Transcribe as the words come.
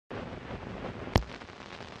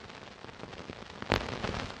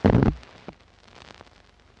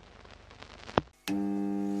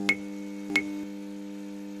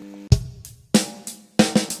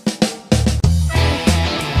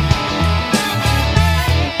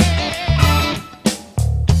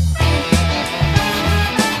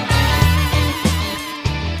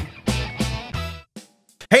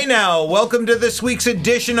now, welcome to this week's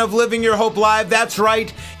edition of Living Your Hope Live. That's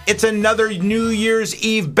right, it's another New Year's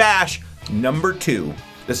Eve bash, number 2.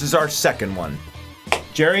 This is our second one.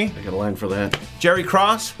 Jerry? I got a line for that. Jerry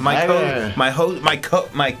Cross, my co-host.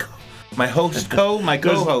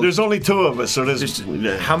 There's only 2 of us, so there's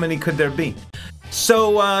how many could there be?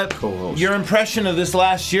 So, your impression of this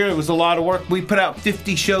last year, it was a lot of work. We put out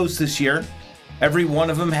 50 shows this year. Every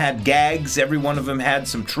one of them had gags. Every one of them had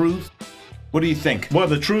some truth. What do you think? Well,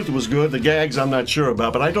 the truth was good. The gags, I'm not sure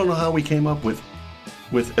about, but I don't know how we came up with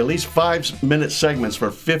at least 5-minute segments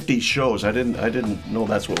for 50 shows. I didn't know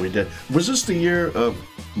that's what we did. Was this the year of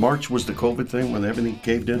March? Was the COVID thing when everything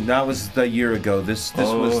caved in? That was the year ago. This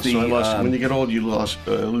was the. So I lost, when you get old, you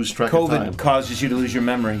lose track of time. COVID causes you to lose your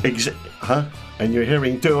memory. And your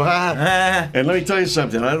hearing too. And let me tell you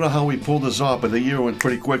something. I don't know how we pulled this off, but the year went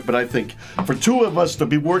pretty quick. But I think for 2 of us to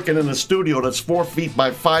be working in a studio that's 4 feet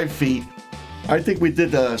by 5 feet, I think we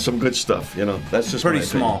did some good stuff. You know, that's just pretty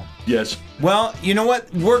small. Yes. Well, you know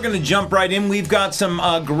what? We're going to jump right in. We've got some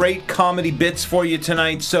great comedy bits for you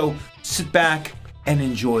tonight. So sit back and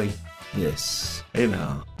enjoy this. Hey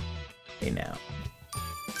now. Hey now.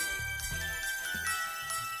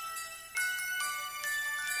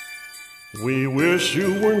 We wish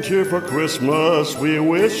you weren't here for Christmas. We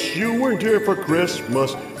wish you weren't here for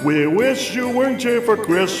Christmas. We wish you weren't here for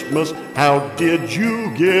Christmas. How did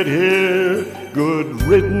you get here? Good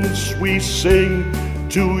riddance we sing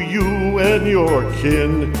to you and your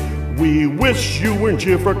kin. We wish you weren't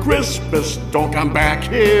here for Christmas. Don't come back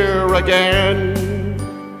here again.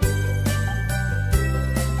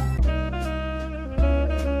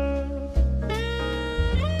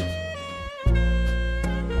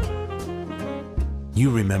 You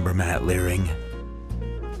remember Matt Leering.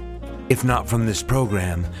 If not from this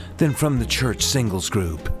program, then from the church singles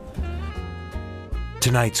group.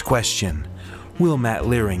 Tonight's question, will Matt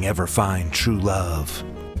Leering ever find true love?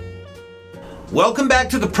 Welcome back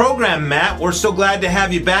to the program, Matt. We're so glad to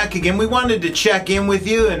have you back again. We wanted to check in with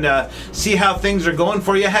you and see how things are going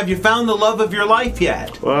for you. Have you found the love of your life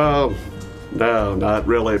yet? Well, no, not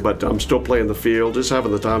really, but I'm still playing the field, just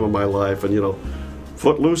having the time of my life, and you know,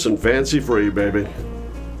 footloose and fancy free, baby.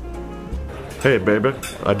 Hey, baby,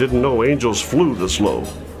 I didn't know angels flew this low.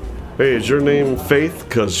 Hey, is your name Faith?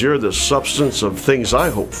 'Cause you're the substance of things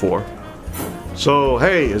I hope for. So,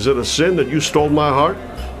 hey, is it a sin that you stole my heart?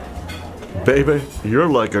 Baby, you're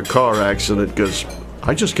like a car accident, 'cause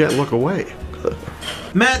I just can't look away.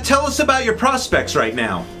 Matt, tell us about your prospects right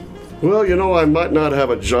now. Well, you know, I might not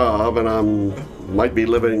have a job, and might be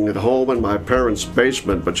living at home in my parents'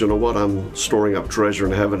 basement, but you know what? I'm storing up treasure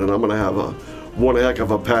in heaven, and I'm gonna have one heck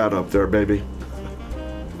of a pad up there, baby.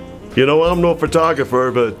 You know, I'm no photographer,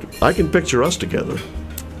 but I can picture us together.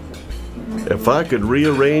 If I could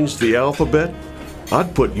rearrange the alphabet,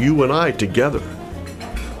 I'd put you and I together.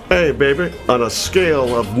 Hey, baby, on a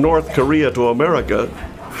scale of North Korea to America,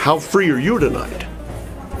 how free are you tonight?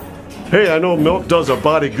 Hey, I know milk does a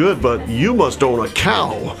body good, but you must own a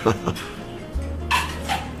cow.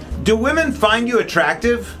 Do women find you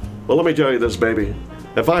attractive? Well, let me tell you this, baby.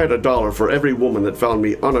 If I had $1 for every woman that found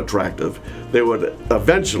me unattractive, they would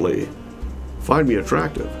eventually find me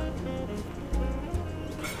attractive.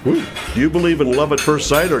 Do you believe in love at first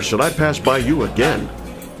sight, or should I pass by you again?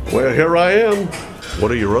 Well, here I am.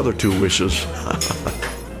 What are your other 2 wishes?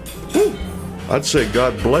 I'd say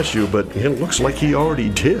God bless you, but it looks like he already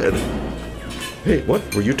did. Hey, what?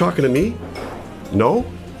 Were you talking to me? No?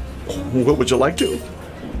 What would you like to?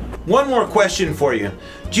 One more question for you.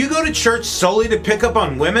 Do you go to church solely to pick up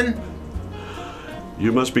on women?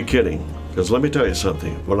 You must be kidding, because let me tell you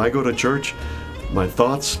something. When I go to church, my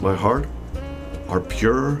thoughts, my heart, are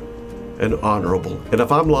pure and honorable. And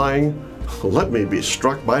if I'm lying, let me be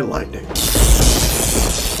struck by lightning.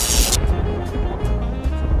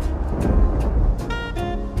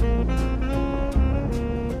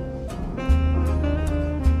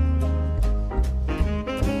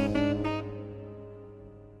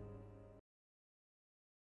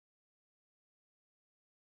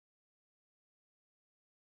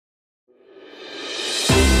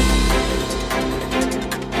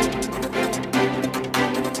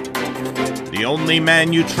 The only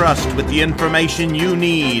man you trust with the information you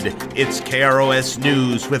need. It's KROS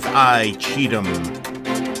News with I, Cheatham.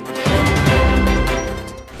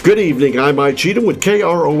 Good evening, I'm I, Cheatham with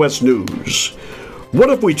KROS News. What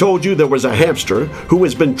if we told you there was a hamster who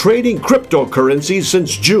has been trading cryptocurrencies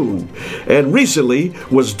since June and recently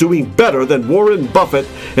was doing better than Warren Buffett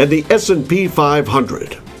and the S&P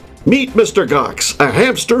 500? Meet Mr. Gox, a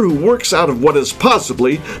hamster who works out of what is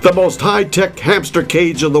possibly the most high-tech hamster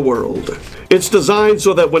cage in the world. It's designed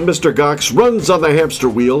so that when Mr. Gox runs on the hamster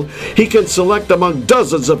wheel, he can select among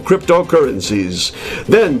dozens of cryptocurrencies.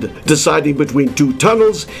 Then, deciding between two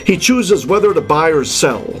tunnels, he chooses whether to buy or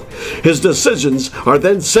sell. His decisions are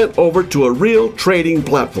then sent over to a real trading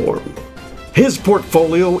platform. His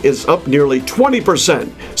portfolio is up nearly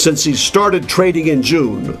 20% since he started trading in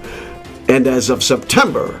June. And as of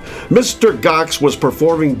September, Mr. Gox was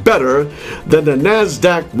performing better than the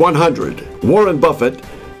NASDAQ 100, Warren Buffett,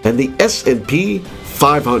 and the S&P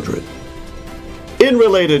 500. In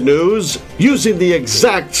related news, using the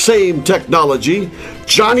exact same technology,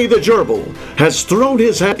 Johnny the Gerbil has thrown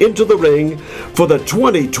his hat into the ring for the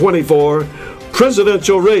 2024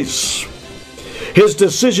 presidential race. His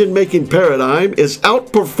decision-making paradigm is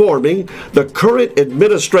outperforming the current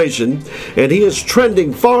administration, and he is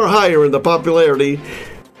trending far higher in the popularity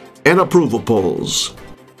and approval polls.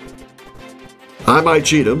 I'm Mike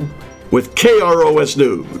Cheatham with KROS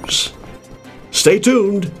News. Stay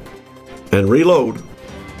tuned and reload.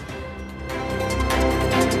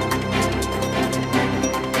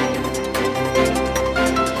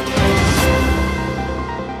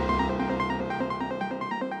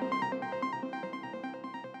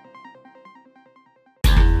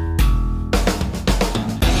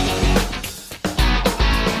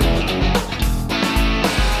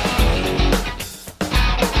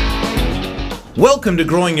 Welcome to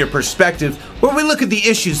Growing Your Perspective, where we look at the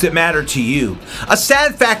issues that matter to you. A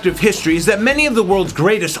sad fact of history is that many of the world's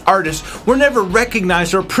greatest artists were never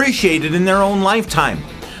recognized or appreciated in their own lifetime.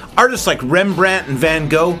 Artists like Rembrandt and Van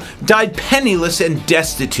Gogh died penniless and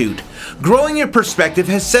destitute. Growing Your Perspective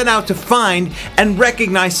has set out to find and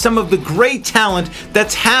recognize some of the great talent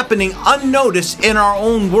that's happening unnoticed in our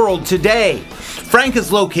own world today. Frank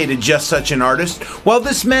has located just such an artist. While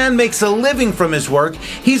this man makes a living from his work,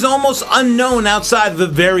 he's almost unknown outside of a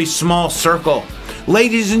very small circle.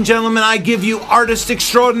 Ladies and gentlemen, I give you artist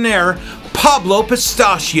extraordinaire, Pablo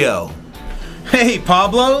Pistachio. Hey,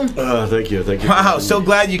 Pablo. Thank you. Wow, so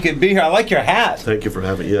glad you could be here. I like your hat. Thank you for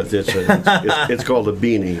having it. Yeah, it's called a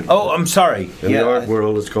beanie. Oh, I'm sorry. In the art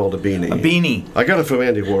world, it's called a beanie. A beanie. I got it from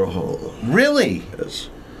Andy Warhol. Really? Yes.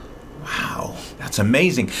 Wow, that's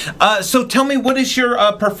amazing. So tell me, what is your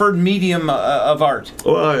preferred medium of art?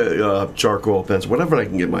 Well, charcoal, pencil, whatever I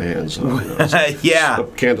can get my hands on. Yeah. A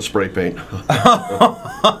can of spray paint.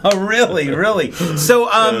 Really? So,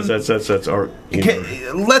 that's art.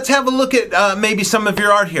 Let's have a look at maybe some of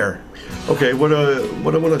your art here. Okay, what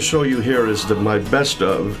I want to show you here is my best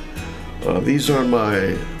of. These are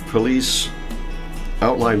my police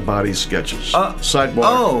outline body sketches.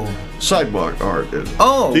 Sidebar art.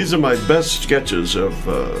 These are my best sketches of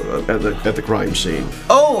at the crime scene.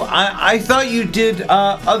 Oh, I thought you did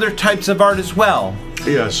other types of art as well.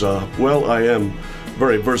 Yes. Well, I am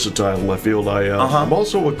very versatile in my field. I'm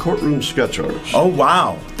also a courtroom sketch artist. Oh,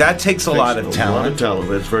 wow. That takes a lot of talent. A lot of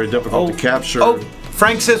talent. It's very difficult to capture. Oh,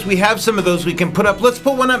 Frank says we have some of those we can put up. Let's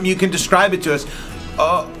put one up and you can describe it to us.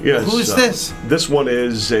 Yes. Who is this? This one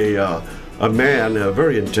is a man, a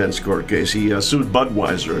very intense court case. He sued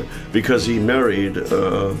Budweiser because he married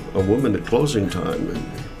a woman at closing time, and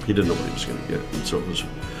he didn't know what he was going to get. And so it was.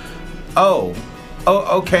 Oh,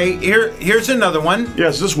 okay. Here's another one.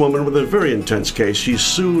 Yes, this woman with a very intense case. She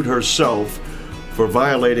sued herself for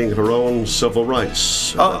violating her own civil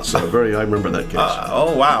rights. That's I remember that case.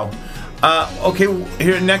 Oh, wow. Okay,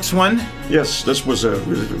 here, next one. Yes, this was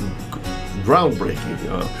groundbreaking.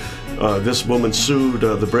 This woman sued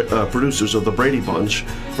the producers of the Brady Bunch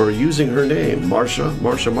for using her name, Marsha,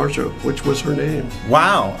 which was her name.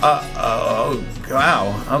 Wow.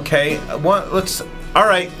 Wow. Okay. All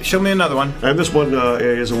right. Show me another one. And this one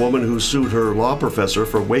is a woman who sued her law professor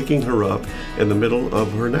for waking her up in the middle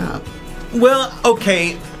of her nap. Well,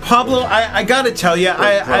 okay, Pablo, I got to tell you,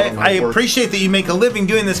 I appreciate that you make a living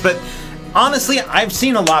doing this, but honestly, I've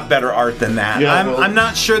seen a lot better art than that. Yeah, I'm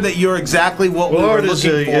not sure that you're exactly what we were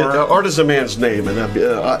looking for. Art is a man's name, and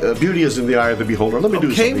beauty is in the eye of the beholder. Let me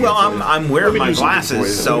do something. Okay, well, I'm wearing my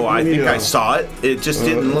glasses, so I think I saw it. It just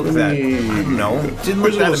didn't look that, I don't know, it didn't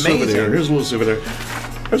look that amazing. Here's a little souvenir.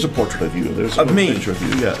 There's a portrait of you. There's a picture of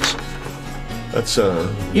you, yes. That's,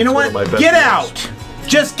 you know what? Get out!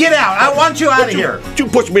 Just get out! I want you out of here! You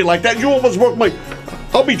push me like that, you almost broke my...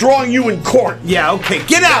 I'll be drawing you in court. Yeah, okay.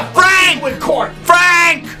 Get out! Frank! In court.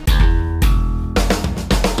 Frank!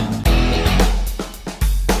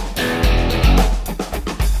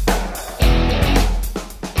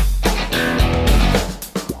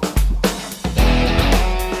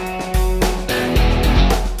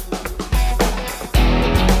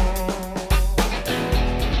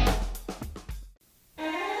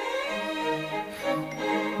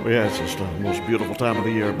 Yeah, it's just the most beautiful time of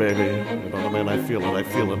the year, baby. You know what I mean? I feel it. I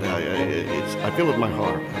feel it. I feel it in my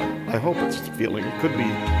heart. I hope it's feeling. It could be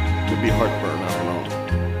heartburn. I don't know.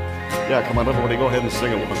 Yeah, come on, everybody, go ahead and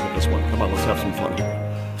sing along with this one. Come on, let's have some fun here.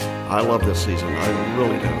 I love this season. I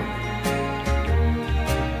really do.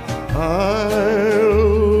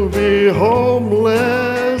 I'll be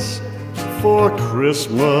homeless for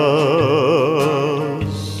Christmas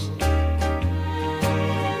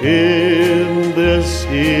in this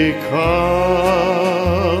economy.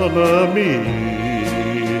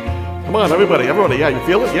 Come on, everybody, yeah, you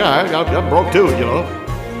feel it? Yeah, I'm broke too, you know.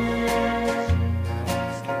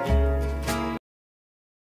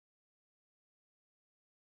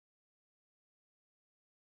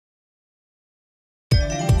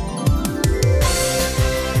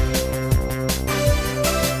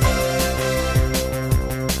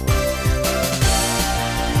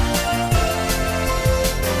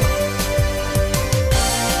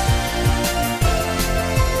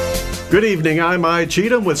 Good evening, I'm I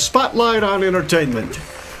Cheatham with Spotlight on Entertainment.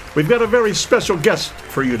 We've got a very special guest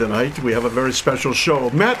for you tonight. We have a very special show.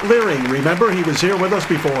 Matt Leering, remember, he was here with us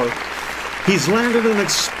before. He's landed an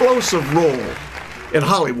explosive role in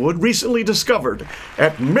Hollywood, recently discovered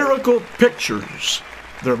at Miracle Pictures.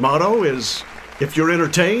 Their motto is, if you're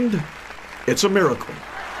entertained, it's a miracle.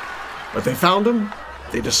 But they found him,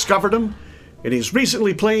 they discovered him, and he's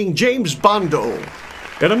recently playing James Bondo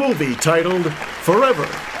in a movie titled Forever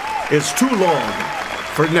is Too Long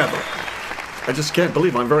for Never. I just can't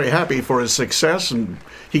believe I'm very happy for his success, and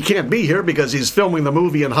he can't be here because he's filming the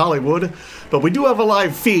movie in Hollywood. But we do have a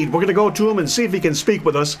live feed. We're going to go to him and see if he can speak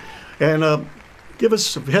with us and give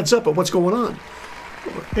us a heads up of what's going on.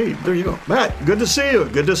 Hey, there you go. Matt, good to see you.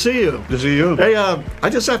 Good to see you. Good to see you. Hey, I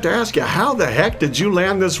just have to ask you, how the heck did you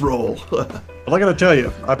land this role? Well, I got to tell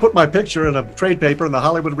you, I put my picture in a trade paper in the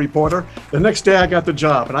Hollywood Reporter. The next day I got the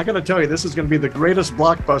job, and I got to tell you, this is going to be the greatest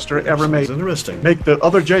blockbuster ever made. That's interesting. Make the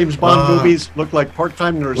other James Bond movies look like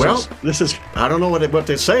part-time nurses. Well, this is. I don't know what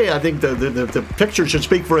they say. I think the picture should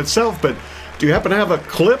speak for itself, but do you happen to have a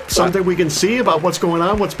clip, something we can see about what's going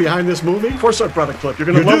on, what's behind this movie? Of course I brought a clip. You're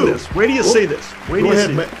going to love this. Wait till you see this. Wait till you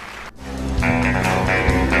see it.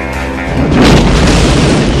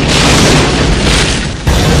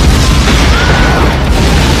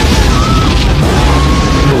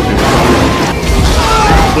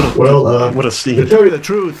 What a scene. To tell you the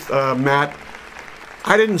truth, Matt,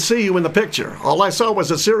 I didn't see you in the picture. All I saw was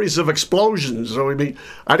a series of explosions. So I mean,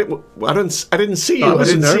 I didn't see you. I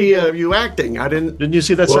didn't see you acting. I didn't. Didn't you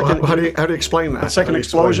see that second? How do you explain that? The second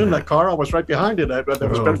explosion, that car, I was right behind it. That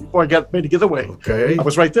was before I made the getaway. Okay. I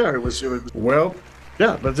was right there. It was well.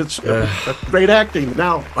 Yeah, but it's great acting.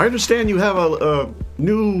 Now, I understand you have a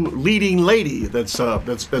new leading lady that's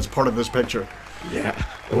part of this picture. Yeah.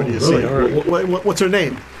 What do you see? What's her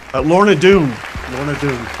name? Lorna Doone. Lorna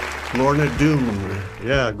Doone. Lorna Doone.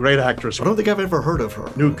 Yeah, great actress. I don't think I've ever heard of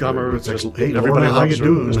her. Newcomer. Hey, everybody loves her.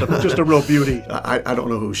 doing? Just a real beauty. I don't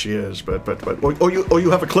know who she is, but you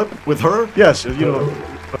have a clip with her? Yes, you know.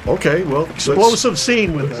 Okay, well, Explosive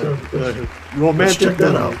scene with romantic. Let's check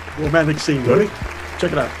that out. Romantic scene. Ready?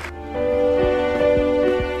 Check it out.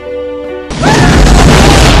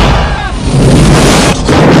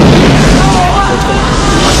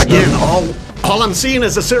 Again, all I'm seeing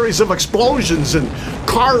is a series of explosions and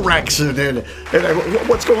car wrecks and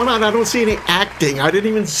what's going on? I don't see any acting. I didn't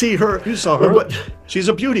even see her. You saw her. She's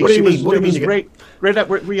a beauty. What do you mean? What do you mean? Great.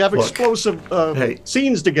 We have explosive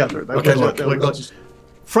scenes together. Okay, look.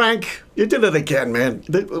 Frank, you did it again, man.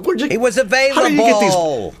 He was available. How do you get these?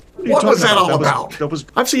 What was that all about? That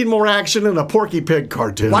I've seen more action in a Porky Pig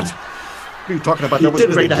cartoon. What? What are you talking about? That was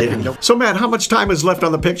great acting. So, Matt, how much time is left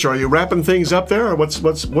on the picture? Are you wrapping things up there, or what's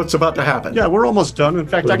about to happen? Yeah, we're almost done. In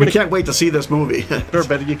fact, we can't wait to see this movie. Sure,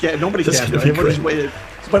 but you can't. Nobody can. Everybody's waiting.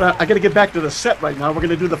 But I got to get back to the set right now. We're going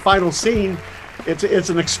to do the final scene. It's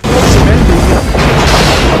an explosive ending.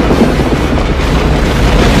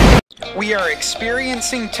 We are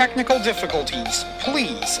experiencing technical difficulties.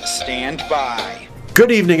 Please stand by.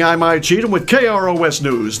 Good evening, I'm I Cheatham with KROS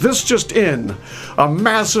News. This just in. A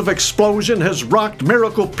massive explosion has rocked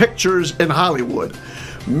Miracle Pictures in Hollywood.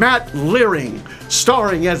 Matt Leering,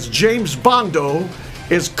 starring as James Bondo,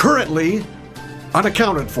 is currently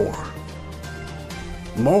unaccounted for.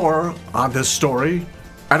 More on this story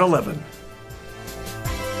at 11.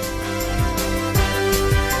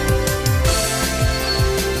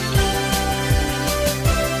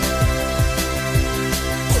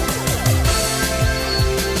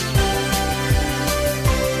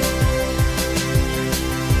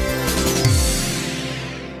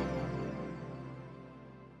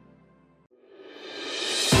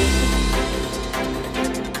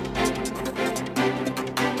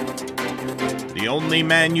 only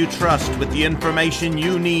man you trust with the information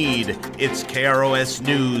you need. It's KROS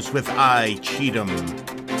News with I, Cheatham.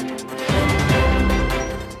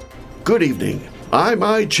 Good evening. I'm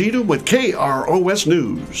I, Cheatham with KROS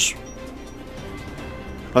News.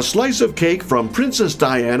 A slice of cake from Princess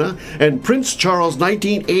Diana and Prince Charles'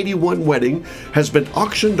 1981 wedding has been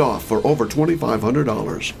auctioned off for over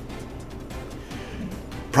 $2,500.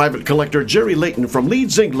 Private collector Jerry Layton from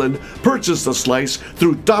Leeds, England, purchased the slice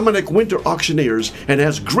through Dominic Winter Auctioneers and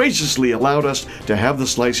has graciously allowed us to have the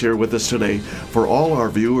slice here with us today for all our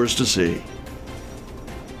viewers to see.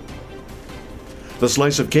 The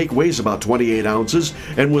slice of cake weighs about 28 ounces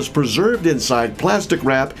and was preserved inside plastic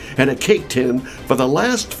wrap and a cake tin for the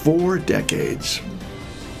last 4 decades.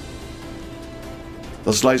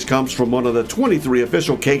 The slice comes from one of the 23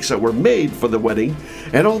 official cakes that were made for the wedding,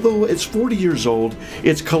 and although it's 40 years old,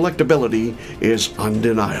 its collectability is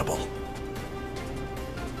undeniable.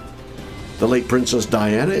 The late Princess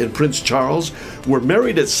Diana and Prince Charles were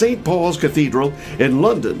married at St. Paul's Cathedral in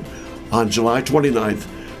London on July 29,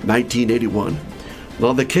 1981.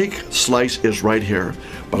 Now the cake slice is right here,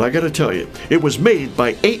 but I gotta tell you, it was made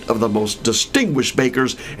by 8 of the most distinguished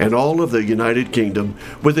bakers in all of the United Kingdom,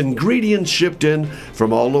 with ingredients shipped in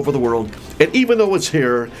from all over the world. And even though it's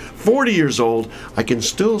here, 40 years old, I can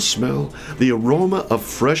still smell the aroma of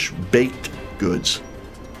fresh baked goods.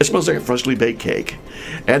 It smells like a freshly baked cake,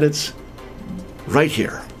 and it's right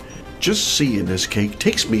here. Just seeing this cake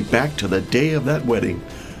takes me back to the day of that wedding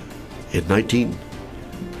in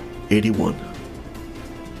 1981.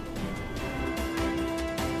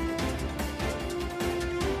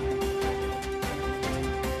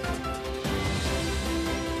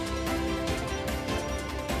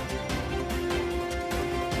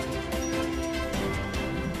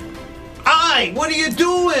 What are you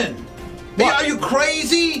doing? What? Are you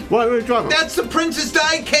crazy? What are you talking about? That's the Princess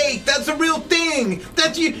Di cake. That's a real thing.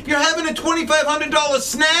 That's you're having a $2,500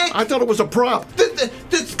 snack? I thought it was a prop.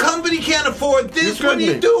 This company can't afford this. You're What are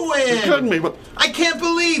you kidding me. doing? You're kidding me. But I can't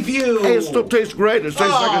believe you. hey, it still tastes great. It tastes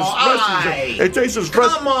like it's fresh. It tastes as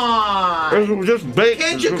fresh. Come on. It was just baked.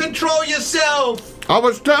 Can't you control yourself? I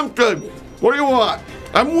was tempted. What do you want?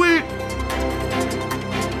 I'm weak.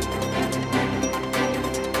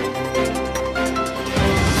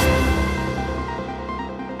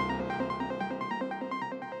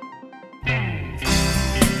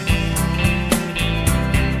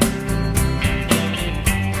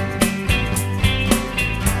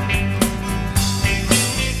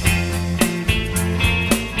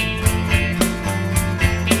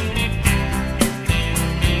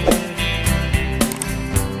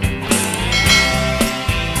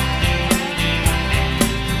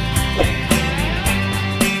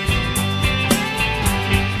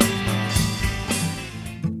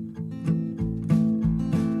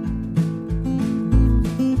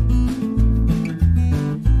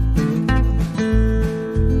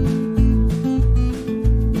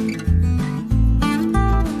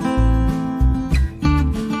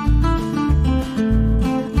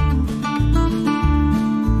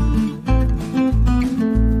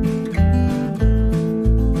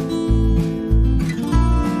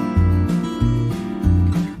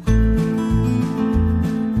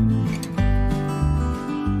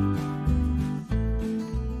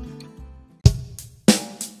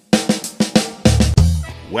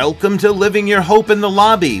 Welcome to Living Your Hope in the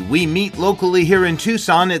Lobby. We meet locally here in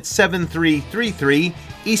Tucson at 7333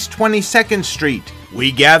 East 22nd Street.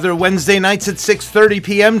 We gather Wednesday nights at 6:30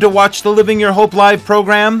 p.m. to watch the Living Your Hope live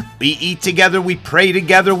program. We eat together, we pray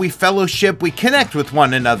together, we fellowship, we connect with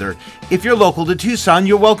one another. If you're local to Tucson,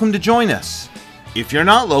 you're welcome to join us. If you're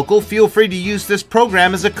not local, feel free to use this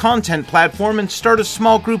program as a content platform and start a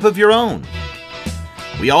small group of your own.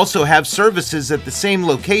 We also have services at the same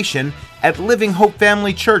location at Living Hope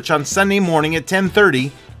Family Church on Sunday morning at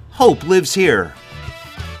 10:30. Hope lives here.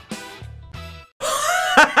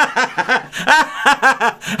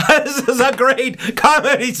 This is a great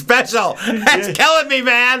comedy special. That's killing me,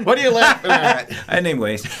 man. What are you laughing at?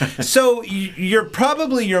 Anyways, so you're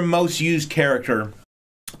probably your most used character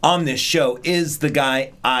on this show is the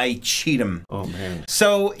guy I Cheatham. Oh, man.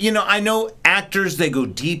 So, I know actors, they go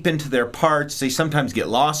deep into their parts. They sometimes get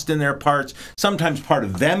lost in their parts. Sometimes part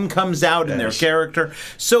of them comes out in their character.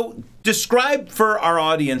 So describe for our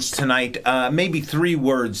audience tonight maybe 3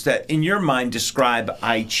 words that in your mind describe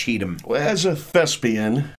I Cheatham. Well, as a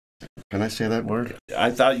thespian, can I say that word? I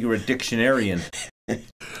thought you were a dictionarian.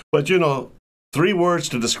 But 3 words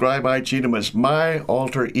to describe I Cheatham as my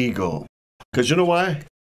alter ego. Because you know why?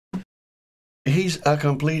 He's a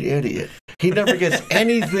complete idiot. He never gets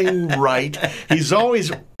anything right. He's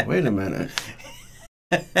always, wait a minute.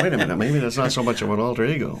 Wait a minute, maybe that's not so much of an alter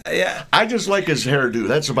ego. Yeah. I just like his hairdo.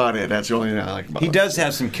 That's about it. That's the only thing I like about He him. does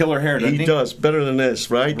have some killer hair, doesn't he? He does. Better than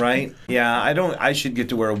this, right? Right? Yeah, I should get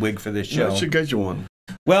to wear a wig for this show. I should get you one.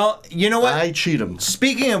 Well, you know what? I cheat him.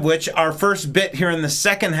 Speaking of which, our first bit here in the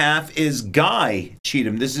second half is Guy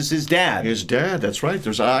Cheatham. This is his dad. His dad, that's right.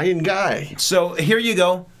 There's I and Guy. So here you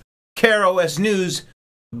go. KROS News,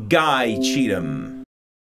 Guy Cheatham.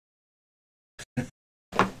 There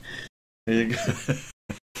you go.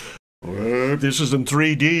 This is in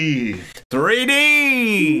 3D.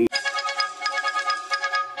 3D!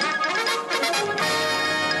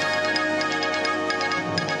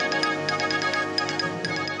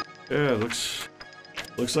 Yeah,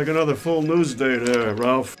 looks like another full news day there,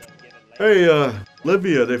 Ralph. Hey,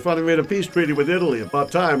 Libya, they finally made a peace treaty with Italy. About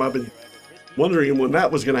time. I've been wondering when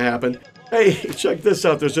that was going to happen. Hey, check this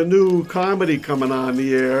out. There's a new comedy coming on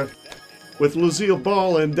the air with Lucille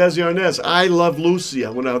Ball and Desi Arnaz. I Love Lucy. I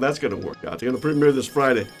wonder how that's going to work out. They're going to premiere this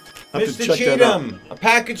Friday. Have to Mr. check that out. Cheatham, a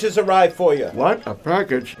package has arrived for you. What? A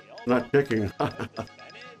package? Not checking.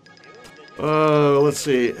 Let's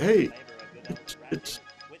see. Hey, it's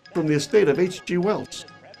from the estate of H.G. Wells.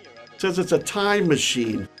 It says it's a time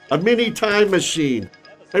machine. A mini time machine.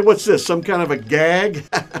 Hey, what's this? Some kind of a gag?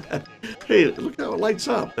 Hey, look how it lights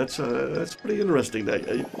up. That's pretty interesting.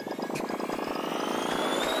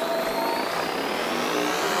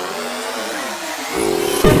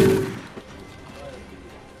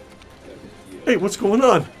 Hey, what's going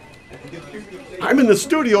on? I'm in the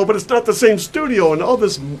studio, but it's not the same studio, and all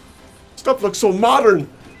this stuff looks so modern.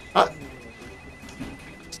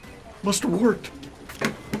 Must have worked.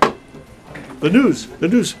 The news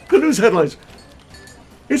headlines.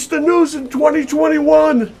 It's the news in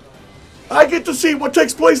 2021. I get to see what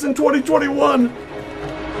takes place in 2021.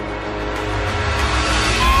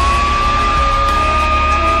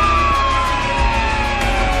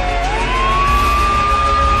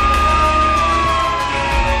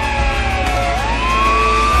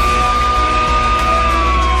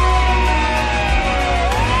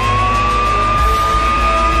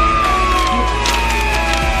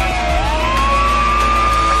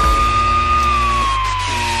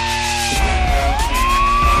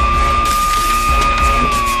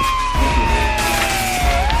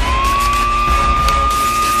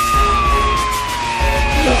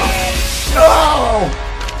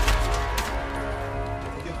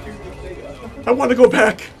 I want to go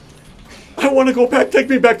back. I want to go back. Take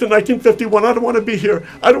me back to 1951. I don't want to be here.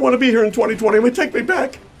 I don't want to be here in 2020. I mean, take me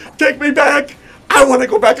back. Take me back. I want to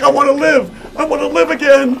go back. I want to live. I want to live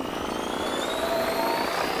again.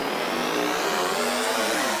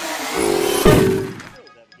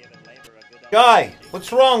 Guy,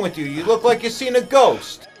 what's wrong with you? You look like you've seen a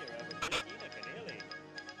ghost.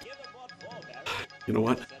 You know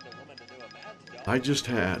what? I just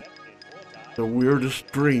had the weirdest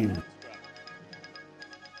dream.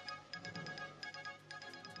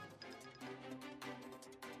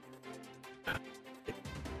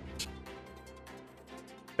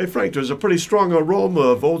 Hey Frank, there's a pretty strong aroma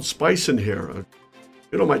of Old Spice in here.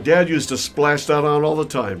 You know, my dad used to splash that on all the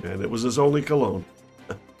time, man. It was his only cologne.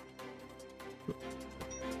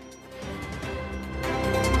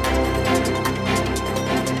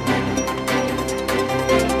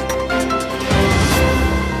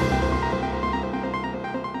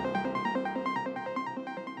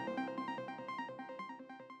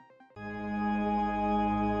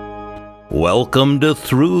 Welcome to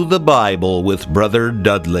Through the Bible with Brother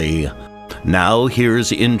Dudley. Now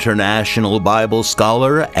here's international Bible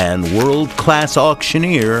scholar and world-class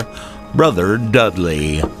auctioneer, Brother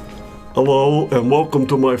Dudley. Hello, and welcome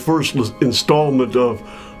to my first installment of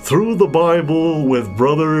Through the Bible with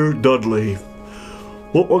Brother Dudley.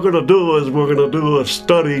 What we're going to do is we're going to do a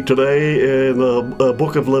study today in the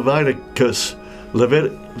book of Leviticus.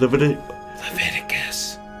 Leviticus,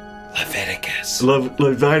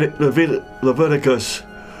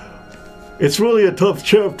 It's really a tough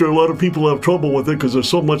chapter. A lot of people have trouble with it because there's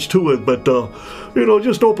so much to it. But, you know,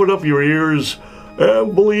 just open up your ears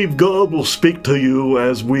and believe God will speak to you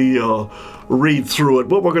as we read through it.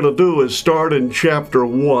 What we're going to do is start in chapter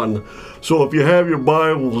 1. So if you have your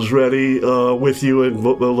Bibles ready with you in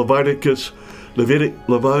Leviticus,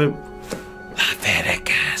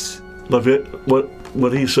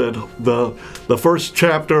 what he said, the first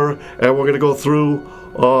chapter, and we're going to go through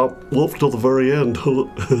till the very end.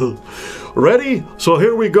 Ready? So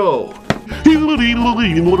here we go.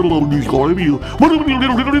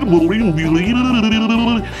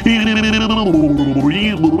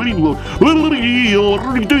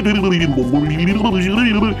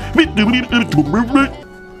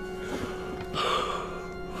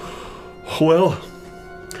 Well,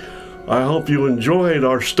 I hope you enjoyed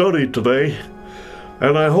our study today,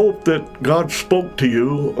 and I hope that God spoke to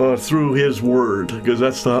you through His Word, because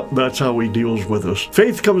that's how He deals with us.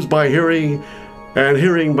 Faith comes by hearing, and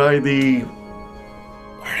hearing by the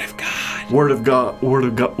Word of God. Word of God. Word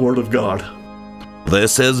of God. Word of God.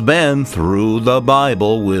 This has been Through the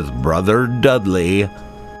Bible with Brother Dudley.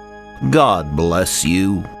 God bless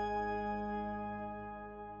you.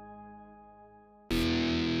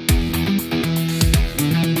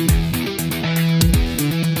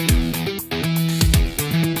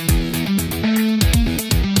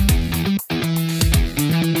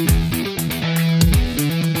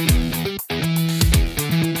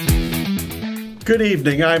 Good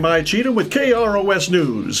evening, I'm I Cheatham with KROS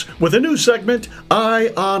News, with a new segment,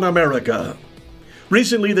 Eye on America.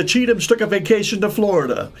 Recently, the Cheathams took a vacation to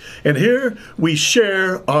Florida, and here we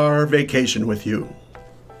share our vacation with you.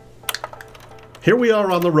 Here we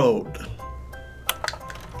are on the road.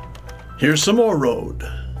 Here's some more road.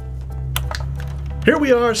 Here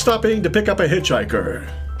we are stopping to pick up a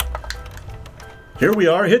hitchhiker. Here we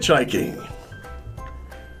are hitchhiking.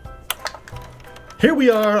 Here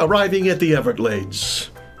we are arriving at the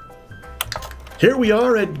Everglades. Here we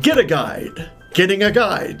are at Get a Guide, getting a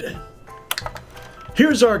guide.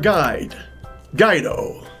 Here's our guide,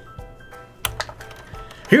 Guido.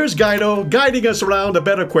 Here's Guido guiding us around a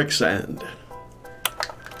bed of quicksand.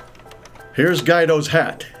 Here's Guido's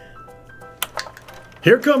hat.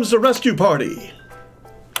 Here comes the rescue party.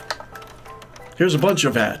 Here's a bunch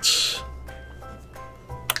of hats.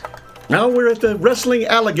 Now we're at the wrestling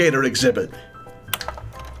alligator exhibit.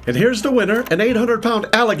 And here's the winner, an 800-pound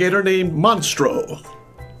alligator named Monstro.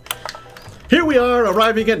 Here we are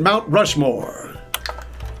arriving at Mount Rushmore.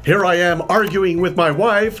 Here I am arguing with my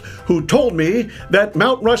wife, who told me that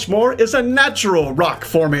Mount Rushmore is a natural rock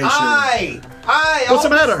formation. Aye! What's the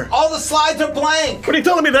matter? All the slides are blank. What are you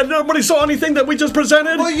telling me, that nobody saw anything that we just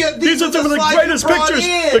presented? Well, yeah, these are some of the slides greatest you brought pictures,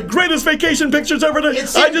 in. the greatest vacation pictures ever. I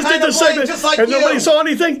just did kinda this blank, segment, just like and you. nobody saw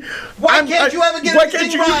anything. Why can't you ever get why anything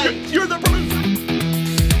can't you? right? You're the producer.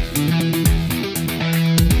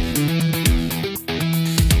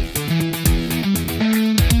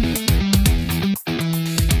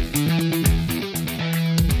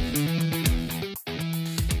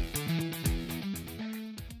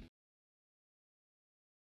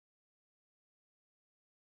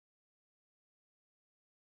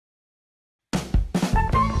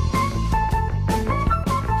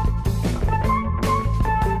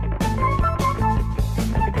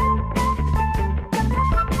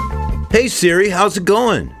 Hey Siri, how's it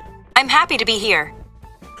going? I'm happy to be here.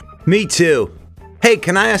 Me too. Hey,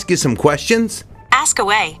 can I ask you some questions? Ask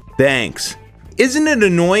away. Thanks. Isn't it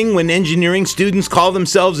annoying when engineering students call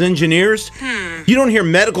themselves engineers? You don't hear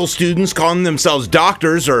medical students calling themselves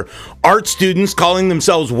doctors or art students calling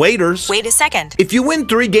themselves waiters. Wait a second. If you win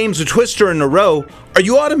 3 games of Twister in a row, are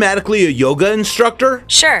you automatically a yoga instructor?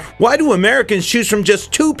 Sure. Why do Americans choose from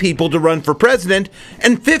just 2 people to run for president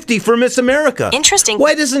and 50 for Miss America? Interesting.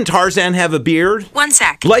 Why doesn't Tarzan have a beard? 1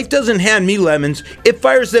 sec. Life doesn't hand me lemons, it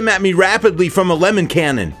fires them at me rapidly from a lemon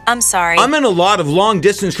cannon. I'm sorry. I'm in a lot of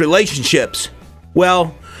long-distance relationships.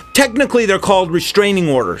 Well, technically they're called restraining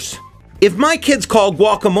orders. If my kid's called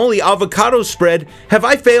guacamole avocado spread, have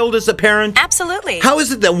I failed as a parent? Absolutely. How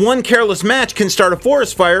is it that one careless match can start a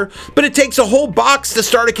forest fire, but it takes a whole box to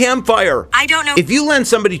start a campfire? I don't know. If you lend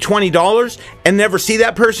somebody $20 and never see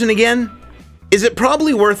that person again, is it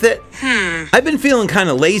probably worth it? I've been feeling kind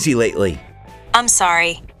of lazy lately. I'm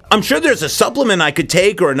sorry. I'm sure there's a supplement I could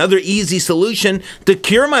take or another easy solution to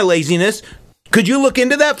cure my laziness. Could you look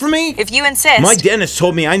into that for me? If you insist. My dentist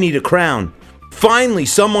told me I need a crown. Finally,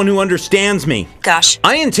 someone who understands me. Gosh.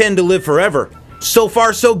 I intend to live forever. So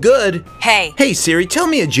far, so good. Hey. Hey, Siri, tell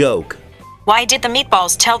me a joke. Why did the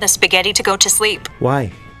meatballs tell the spaghetti to go to sleep?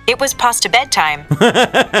 Why? It was past bedtime.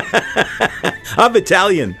 I'm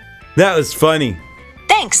Italian. That was funny.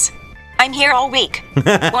 Thanks. I'm here all week.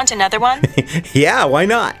 Want another one? Yeah, why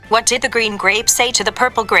not? What did the green grape say to the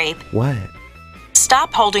purple grape? What?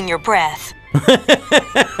 Stop holding your breath.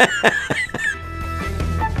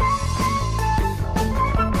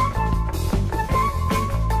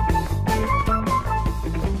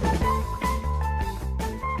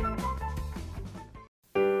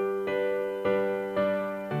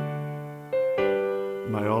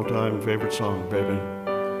 My all-time favorite song, baby.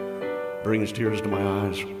 Brings tears to my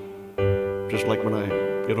eyes. Just like when I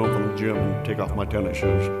get home from the gym and take off my tennis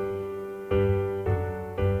shoes.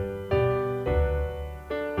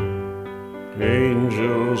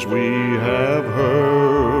 Angels we have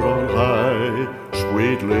heard on high,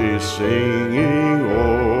 sweetly singing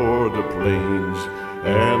o'er the plains.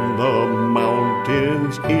 and the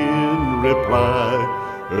mountains in reply,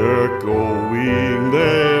 echoing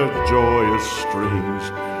their joyous strings,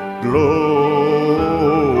 Gloria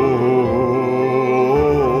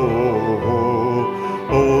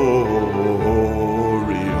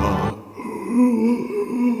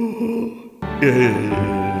in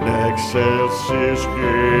excelsis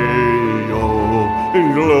Deo.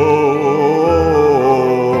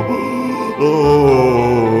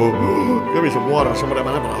 Give me some water. Somebody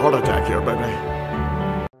might have a heart attack here, baby.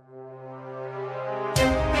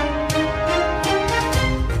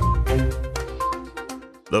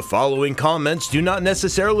 The following comments do not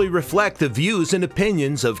necessarily reflect the views and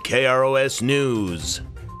opinions of KROS News.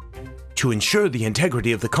 To ensure the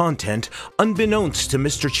integrity of the content, unbeknownst to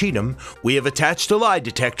Mr. Cheatham, we have attached a lie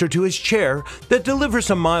detector to his chair that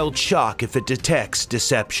delivers a mild shock if it detects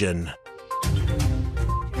deception.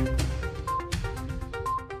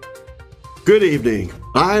 Good evening.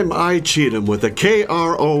 I'm I. Cheatham with the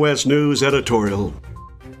KROS News editorial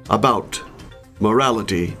about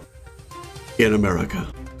morality in America.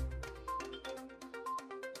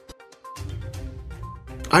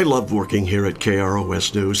 I love working here at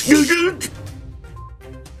KROS News.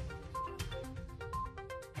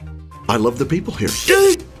 I love the people here.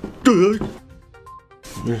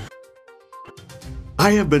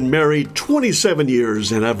 I have been married 27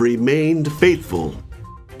 years and have remained faithful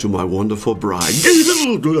to my wonderful bride.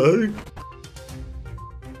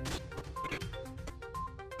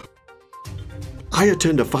 I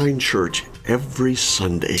attend a fine church every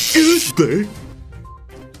Sunday.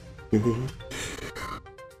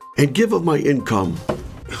 And give of my income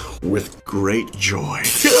with great joy.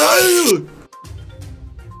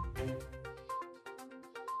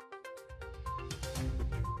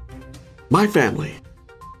 My family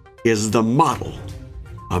is the model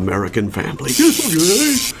American family.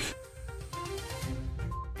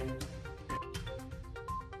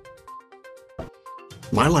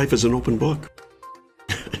 My life is an open book.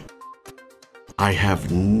 I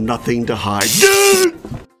have nothing to hide.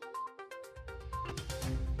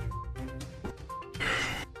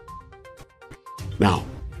 Now,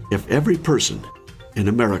 if every person in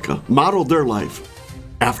America modeled their life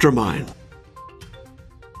after mine,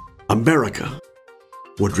 America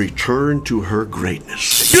would return to her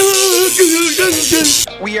greatness.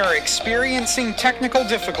 We are experiencing technical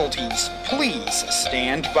difficulties. Please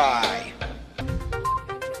stand by.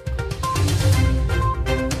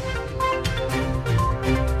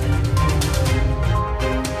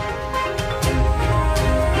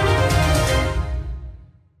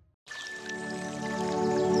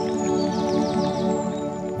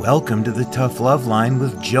 Welcome to the Tough Love Line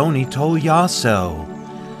with Joni Tolyaso.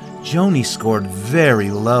 Joni scored very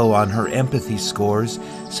low on her empathy scores,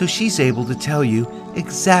 so she's able to tell you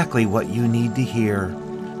exactly what you need to hear.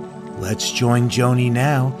 Let's join Joni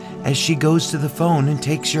now as she goes to the phone and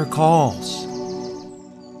takes your calls.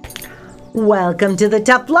 Welcome to the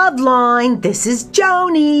Tough Love Line. This is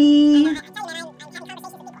Joni.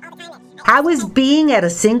 How is being at a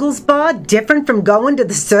singles bar different from going to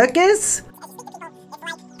the circus?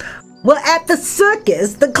 Well, at the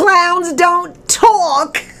circus, the clowns don't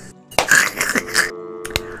talk.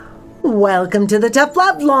 Welcome to the Tough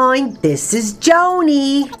Love Line. This is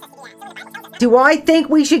Joni. Do I think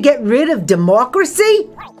we should get rid of democracy?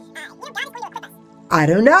 I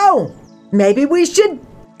don't know. Maybe we should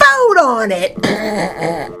vote on it.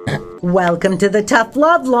 Welcome to the Tough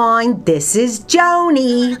Love Line. This is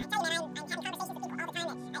Joni.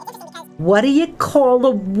 What do you call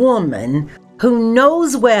a woman who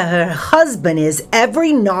knows where her husband is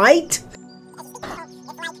every night?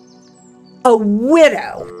 A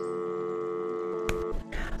widow.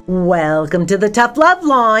 Welcome to the Tough Love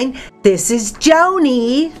Line. This is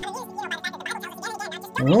Joni.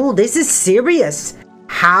 Oh, this is serious.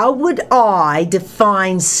 How would I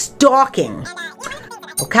define stalking?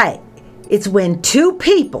 Okay, it's when two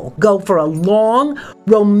people go for a long,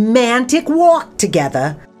 romantic walk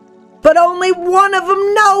together, but only one of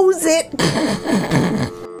them knows it.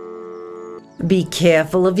 Be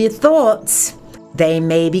careful of your thoughts. They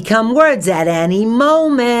may become words at any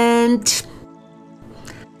moment.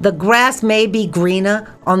 The grass may be greener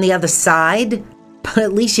on the other side, but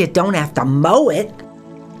at least you don't have to mow it.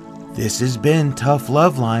 This has been Tough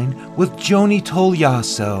Love Line with Joni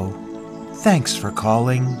Tolyaso. Thanks for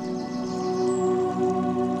calling.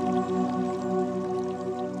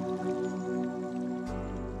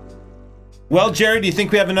 Well, Jerry, do you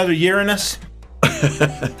think we have another year in us?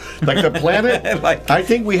 Like the planet? I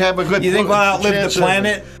think we have a good. You think we'll outlive the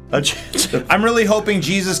planet? I'm really hoping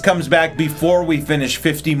Jesus comes back before we finish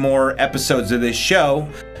 50 more episodes of this show.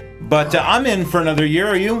 But I'm in for another year.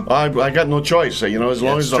 Are you? I got no choice. You know, as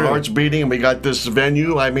long That's as the true. heart's beating and we got this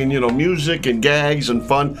venue, I mean, you know, music and gags and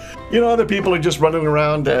fun. You know, other people are just running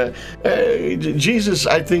around. Jesus,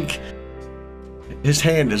 I think his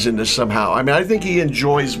hand is in this somehow. I mean, I think he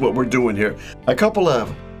enjoys what we're doing here. A couple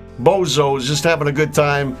of bozos just having a good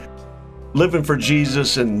time, living for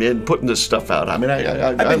Jesus and putting this stuff out. I mean,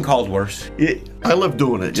 I've been called worse. I love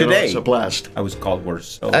doing it. You know, Today, it's a blast. I was called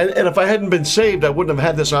worse. So. And if I hadn't been saved, I wouldn't have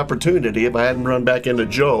had this opportunity if I hadn't run back into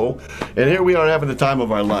Joe. And here we are having the time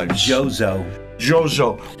of our lives.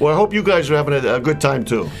 Jozo. Well, I hope you guys are having a good time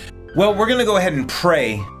too. Well, we're going to go ahead and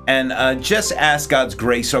pray and just ask God's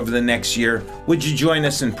grace over the next year. Would you join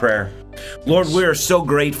us in prayer? Lord, we are so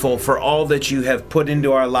grateful for all that you have put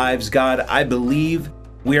into our lives, God. I believe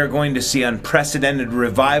we are going to see unprecedented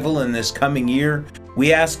revival in this coming year.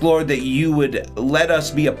 We ask, Lord, that you would let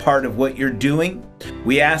us be a part of what you're doing.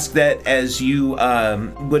 We ask that as you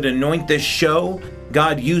would anoint this show,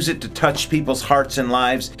 God, use it to touch people's hearts and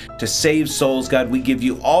lives, to save souls. God, we give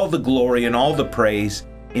you all the glory and all the praise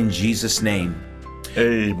in Jesus' name.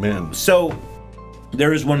 Amen. So,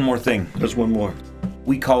 there is one more thing. There's one more.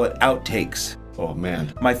 We call it outtakes. Oh,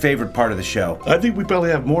 man. My favorite part of the show. I think we probably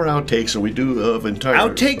have more outtakes than we do of entire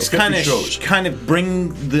Outtakes 50 shows. kind of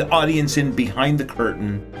bring the audience in behind the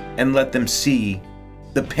curtain and let them see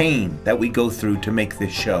the pain that we go through to make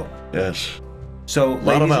this show. Yes. So,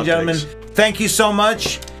 ladies and gentlemen, thank you so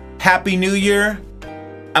much. Happy New Year.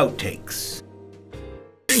 Outtakes.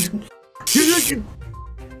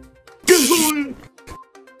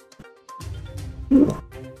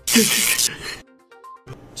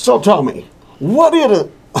 So tell me, what it is?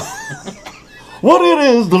 What it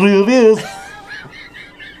is? The real is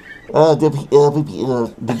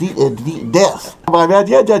the death. My man,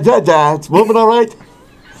 yeah, it's moving all right.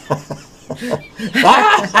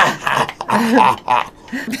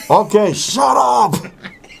 Okay, shut up.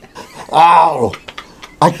 Ow.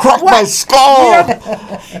 I cracked my skull.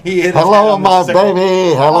 Hello, my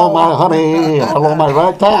baby. Hello, my honey. Hello, my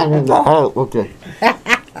ragtime. Okay.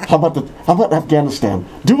 How about Afghanistan?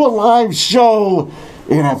 Do a live show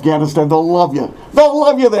in Afghanistan. They'll love you. They'll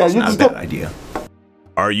love you there. It's not a bad idea.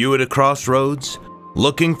 Are you at a crossroads?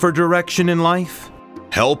 Looking for direction in life?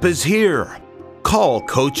 Help is here. Call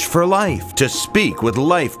Coach for Life to speak with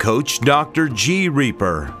life coach Dr. G.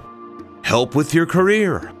 Reaper. Help with your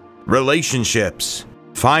career, relationships,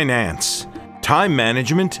 finance, time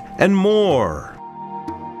management, and more.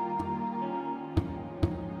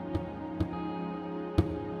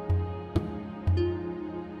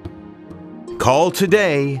 Call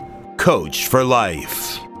today, Coach for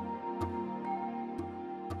Life.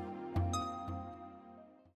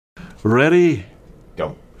 Ready?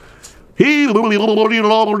 Go. Hey,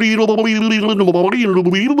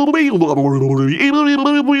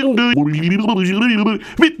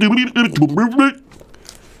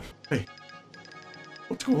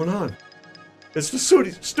 what's going on? It's the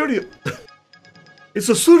studio. It's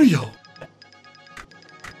the studio.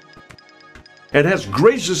 And has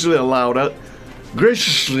graciously allowed us.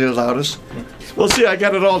 Well, see, I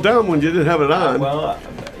got it all down when you didn't have it on.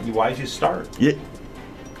 Why'd you start? Yeah.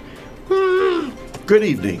 Good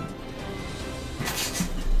evening.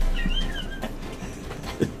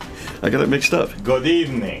 I got it mixed up. Good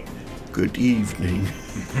evening. Good evening.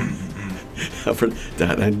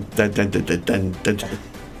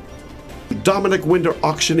 Dominic Winder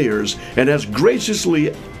Auctioneers, and as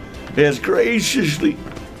graciously,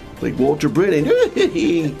 like Walter Brennan,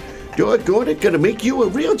 doggone it, gonna make you a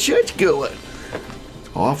real churchgoer.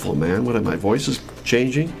 Awful, man. What, my voice is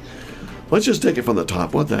changing? Let's just take it from the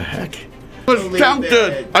top. What the heck? I was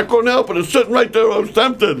tempted. I couldn't help it. It's sitting right there. I was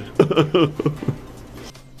tempted.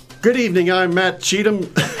 Good evening. I'm Matt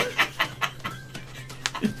Cheatham.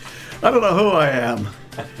 I don't know who I am.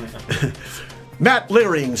 Matt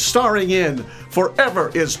Leering, starring in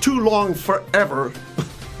Forever is Too Long Forever.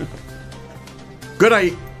 Good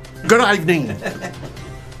evening.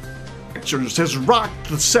 Pictures has rocked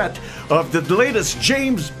the set of the latest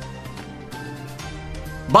James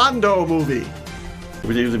Bondo movie.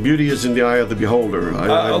 The beauty is in the eye of the beholder.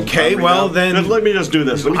 Okay, well then... Let me just do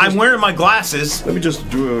this. I'm wearing my glasses. Let me just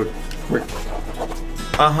do a quick...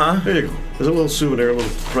 There you go. There's a little souvenir, a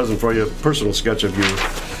little present for you, a personal sketch of you.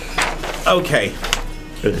 Okay.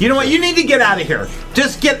 You know what? You need to get out of here.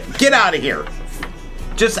 Just get out of here.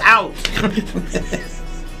 Just out.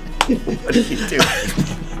 What did you do?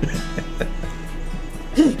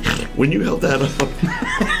 When you held that up.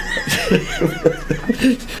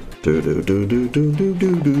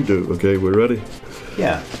 Okay, we're ready?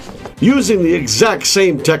 Yeah. Using the exact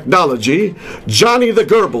same technology, Johnny the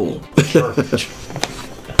Gerbil. Sure.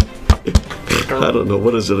 I don't know.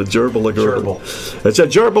 What is it? A gerbil or gerbil? Gerbil. It's a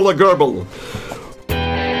gerbil or gerbil.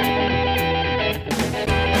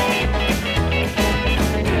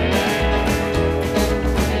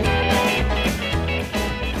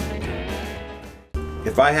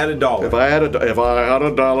 If I had a dollar. If I had a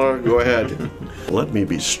dollar, go ahead. Let me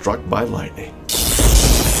be struck by lightning.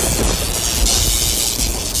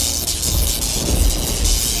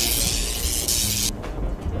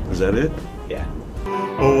 Is that it? Yeah.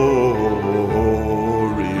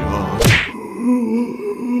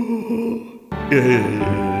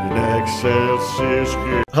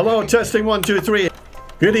 Hello, testing 1, 2, 3.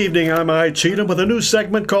 Good evening, I'm I Cheatham with a new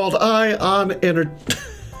segment called Eye on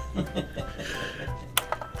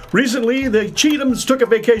Recently, the Cheathams took a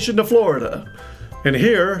vacation to Florida, and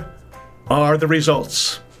here are the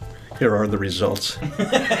results. Here are the results.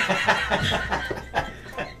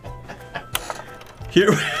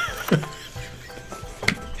 Here.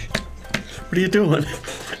 What are you doing?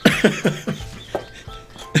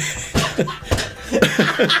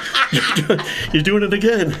 You're doing it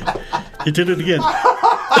again. You did it again.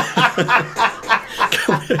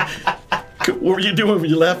 What were you doing? Were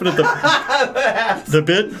you laughing at the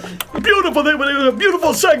bit? Beautiful. It was a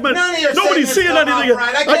beautiful segment. Nobody's seeing anything.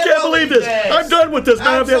 Right. I can't believe this. I'm done with this,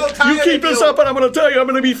 man. I'm so tired You keep of this you. up, and I'm going to tell you, I'm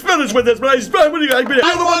going to be finished with this. But you're the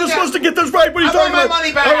one that's supposed to get this right. What are you talking I about?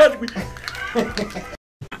 want my money back.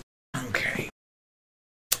 Okay.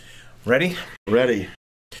 Ready? Ready.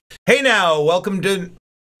 Hey now, welcome to...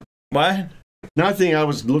 What? Nothing. I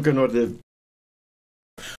was looking at the...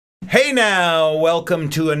 Hey now, welcome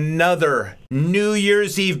to another New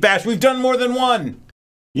Year's Eve bash. We've done more than one.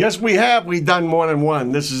 Yes, we have. We've done more than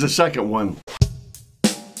one. This is the second one.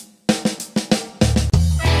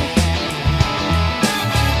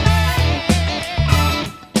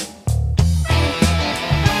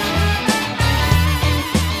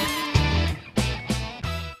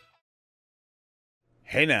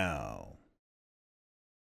 Hey now.